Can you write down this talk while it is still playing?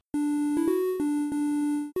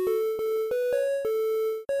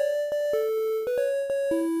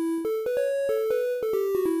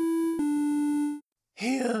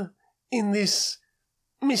in this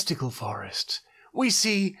mystical forest, we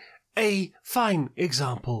see a fine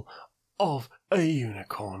example of a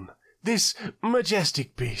unicorn. This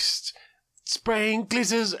majestic beast, spraying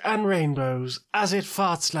glitters and rainbows as it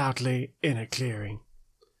farts loudly in a clearing.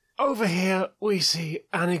 Over here we see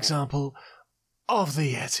an example of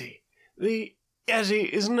the Yeti. The Yeti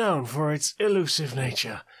is known for its elusive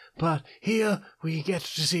nature, but here we get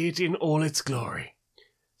to see it in all its glory,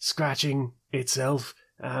 scratching itself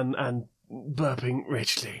and burping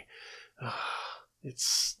richly.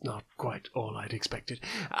 It's not quite all I'd expected.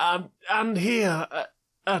 And here,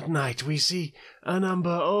 at night, we see a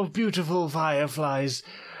number of beautiful fireflies.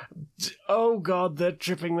 Oh God, they're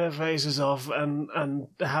tripping their faces off and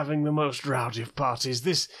having the most rowdy of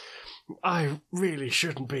parties. I really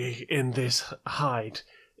shouldn't be in this hide.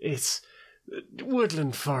 It's...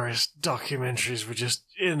 Woodland Forest documentaries were just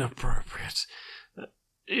inappropriate.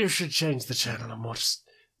 You should change the channel and watch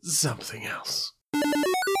something else.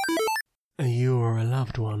 Are you or a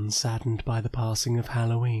loved one saddened by the passing of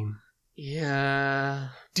Halloween? Yeah.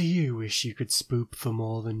 Do you wish you could spoop for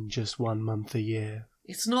more than just 1 month a year?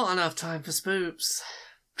 It's not enough time for spoops.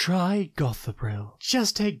 Try Gothapril.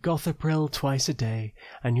 Just take Gothapril twice a day,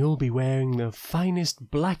 and you'll be wearing the finest,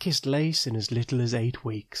 blackest lace in as little as 8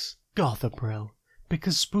 weeks. Gothapril.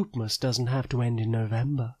 Because Spoopmas doesn't have to end in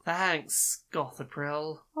November. Thanks,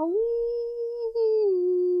 Gothapril.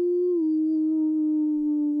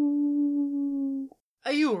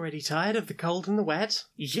 Are you already tired of the cold and the wet?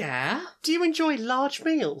 Yeah? Do you enjoy large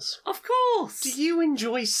meals? Of course! Do you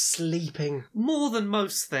enjoy sleeping? More than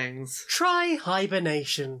most things. Try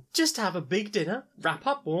hibernation. Just have a big dinner, wrap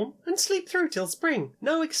up warm, and sleep through till spring.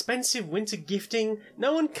 No expensive winter gifting,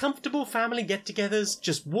 no uncomfortable family get-togethers,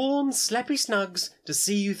 just warm, sleepy snugs to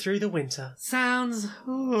see you through the winter. Sounds...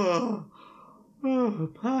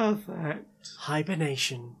 perfect.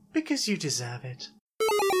 Hibernation. Because you deserve it.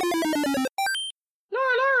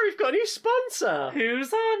 We've got a new sponsor.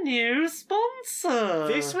 Who's our new sponsor?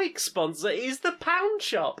 This week's sponsor is the Pound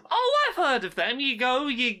Shop. Oh, I've heard of them. You go,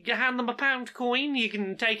 you hand them a pound coin, you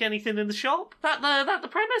can take anything in the shop. That the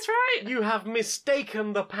premise, right? You have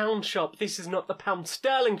mistaken the Pound Shop. This is not the Pound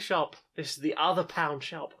Sterling Shop. This is the other Pound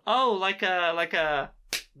Shop. Oh, like a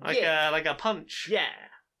punch. Yeah.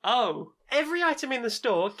 Oh. Every item in the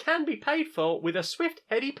store can be paid for with a swift,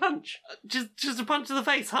 heady punch. Just a punch to the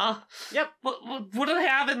face, huh? Yep. What do they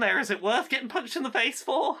have in there? Is it worth getting punched in the face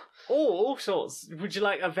for? All sorts. Would you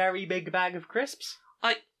like a very big bag of crisps?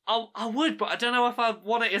 I would, but I don't know if I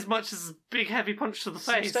want it as much as a big, heavy punch to the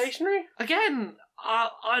face. Some stationery? Again,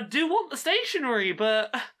 I do want the stationery,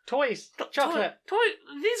 but... Toys. Chocolate.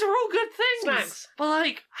 These are all good things. Snacks. But,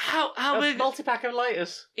 like, how big... A multi-pack of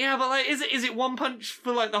lighters. Yeah, but, like, is it one punch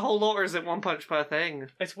for, like, the whole lot, or is it one punch per thing?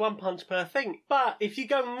 It's one punch per thing. But if you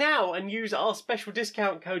go now and use our special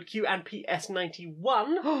discount code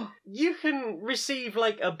QandPS91, you can receive,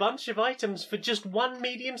 like, a bunch of items for just one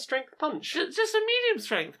medium-strength punch. Just a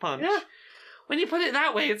medium-strength punch? Yeah. When you put it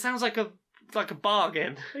that way, it sounds like a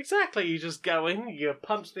bargain. Exactly. You just go in, you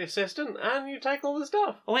punch the assistant, and you take all the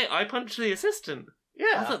stuff. Oh, wait, I punched the assistant?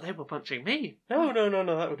 Yeah. I thought they were punching me. No,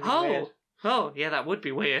 that would be weird. Oh, yeah, that would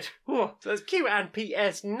be weird. So it's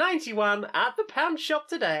QandPS91 at the Pound Shop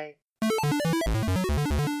today.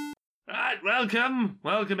 Right, welcome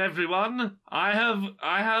everyone. I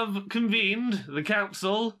have convened the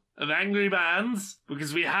Council of Angry Bands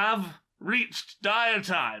because we have reached dire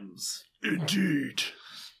times. Indeed.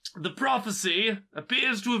 The prophecy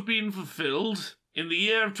appears to have been fulfilled. In the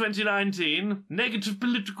year of 2019, negative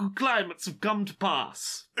political climates have come to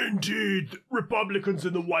pass. Indeed, Republicans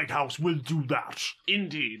in the White House will do that.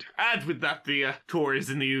 Indeed. Add with that the Tories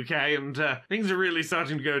in the UK, and things are really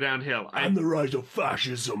starting to go downhill. And the rise of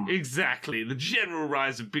fascism. Exactly, the general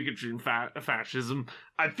rise of bigotry and fascism.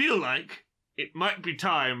 I feel like it might be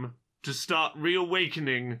time to start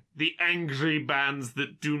reawakening the angry bands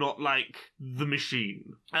that do not like the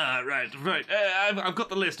machine. Right. I've got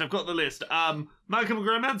the list. Malcolm and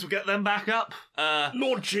Gromance, we'll get them back up.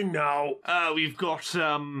 Launching now. We've got,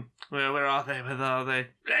 where are they?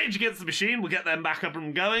 Rage Against the Machine, we'll get them back up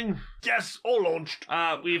and going. Yes, all launched.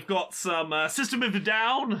 We've got some System of a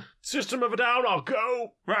Down. System of a Down, I'll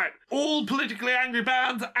go. Right. All politically angry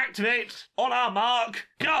bands, activate. On our mark,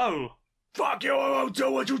 go. Fuck you, I won't do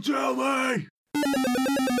what you tell me!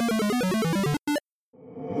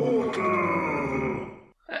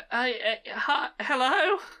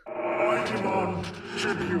 Hello? I demand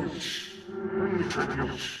tribute. Bring me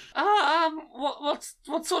tribute. What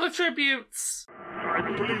sort of tributes? I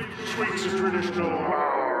believe sweets is traditional.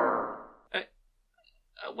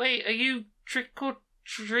 Wait, are you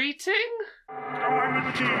trick-or-treating? Oh, I'm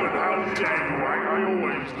a demon, how dare you? I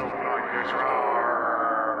always look like this.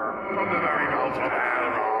 Roar. From the very mouth of hell.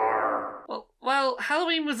 Roar. Well,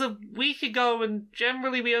 Halloween was a week ago, and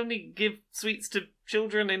generally we only give sweets to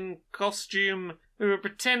children in costume who are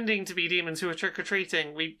pretending to be demons who are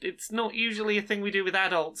trick-or-treating. It's not usually a thing we do with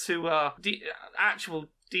adults who are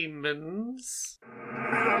actual demons.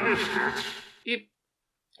 I missed it.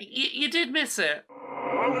 You did miss it.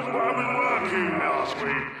 I was working last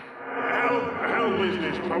week. Hell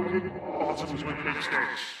business, poking bottoms with big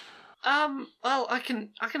sticks. Well, I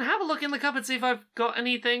can have a look in the cupboard, see if I've got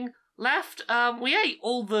anything left. We ate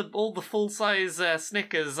all the full-size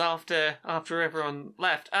Snickers after everyone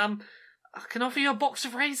left. I can offer you a box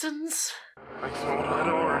of raisins. I thought I'd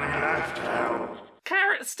already left hell.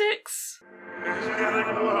 Carrot sticks. It's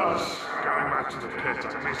getting worse. Going back to the pit,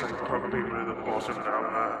 at least I can poke people in the bottom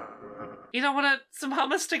down there. You don't want some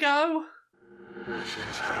hummus to go? This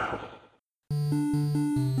is hell.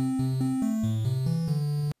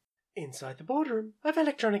 Inside the boardroom of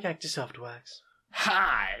Electronic Actor Softworks.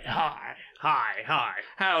 Hi.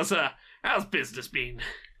 How's business been?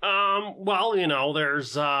 Well,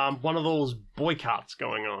 there's one of those boycotts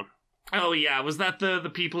going on. Oh yeah, was that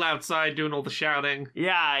the people outside doing all the shouting?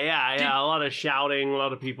 Yeah, a lot of shouting, a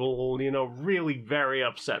lot of people, really very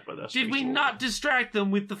upset with us. Did we recently. not distract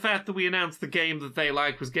them with the fact that we announced the game that they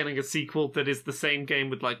like was getting a sequel that is the same game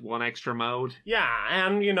with like one extra mode? Yeah,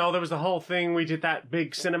 and there was the whole thing, we did that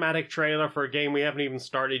big cinematic trailer for a game we haven't even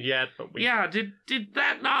started yet, but we... Yeah, did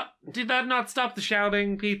that not stop the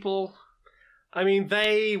shouting, people? I mean,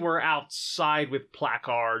 they were outside with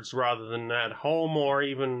placards rather than at home or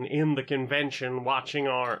even in the convention watching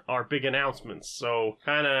our big announcements, so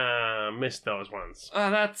kinda missed those ones.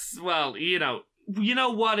 That's, well,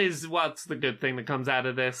 what's the good thing that comes out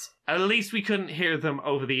of this? At least we couldn't hear them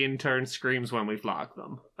over the intern screams when we vlogged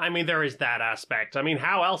them. I mean, there is that aspect. I mean,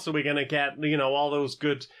 how else are we gonna get, all those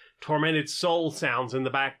good tormented soul sounds in the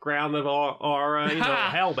background of our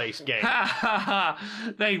hell-based game?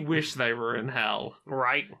 They wish they were in hell.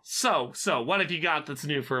 Right. So, what have you got that's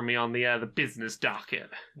new for me on the business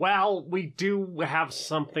docket? Well, we do have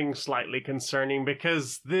something slightly concerning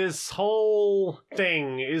because this whole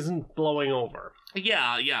thing isn't blowing over.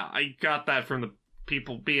 Yeah, I got that from the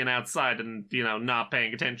people being outside and, not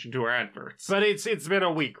paying attention to our adverts. But it's been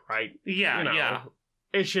a week, right? Yeah.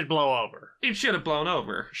 It should blow over. It should have blown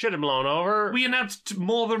over. Should have blown over. We announced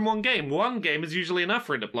more than one game. One game is usually enough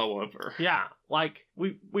for it to blow over. Yeah, like,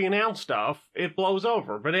 we announce stuff, it blows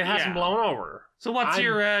over, but it hasn't blown over. So what's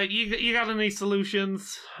your, you got any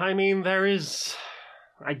solutions? I mean,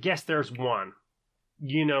 I guess there's one.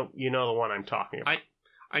 You know the one I'm talking about.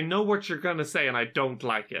 I know what you're gonna say, and I don't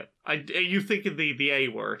like it. You thinking the A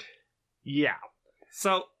word. Yeah.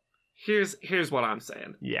 So... Here's what I'm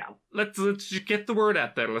saying. Yeah. Let's just get the word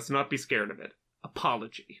out there. Let's not be scared of it.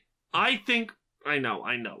 Apology. I think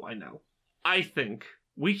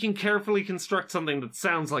we can carefully construct something that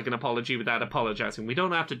sounds like an apology without apologizing. We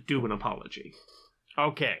don't have to do an apology.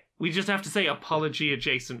 Okay. We just have to say apology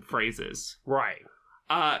adjacent phrases. Right.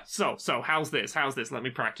 So how's this? Let me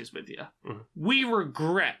practice with you. Mm-hmm. We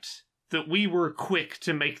regret that we were quick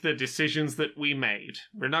to make the decisions that we made.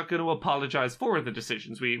 We're not going to apologize for the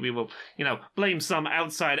decisions. We will, blame some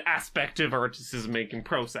outside aspect of our decision-making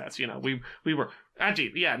process. We were,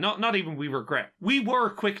 actually, yeah, not even we regret. We were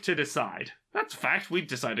quick to decide. That's a fact. We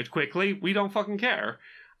decided quickly. We don't fucking care.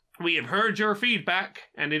 We have heard your feedback,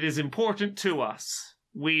 and it is important to us.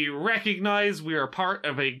 We recognize we are part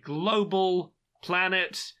of a global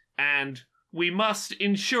planet, and we must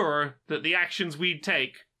ensure that the actions we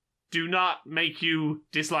take do not make you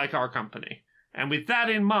dislike our company. And with that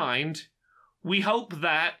in mind, we hope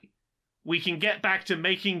that we can get back to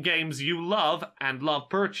making games you love and love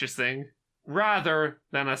purchasing, rather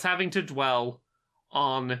than us having to dwell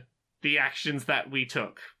on the actions that we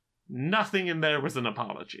took. Nothing in there was an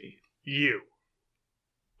apology. You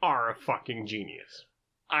are a fucking genius.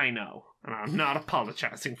 I know, and I'm not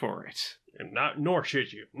apologizing for it. And nor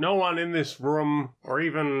should you. No one in this room, or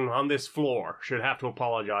even on this floor, should have to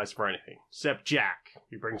apologize for anything. Except Jack.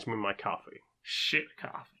 He brings me my coffee. Shit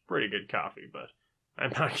coffee. Pretty good coffee, but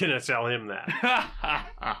I'm not gonna tell him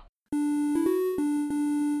that.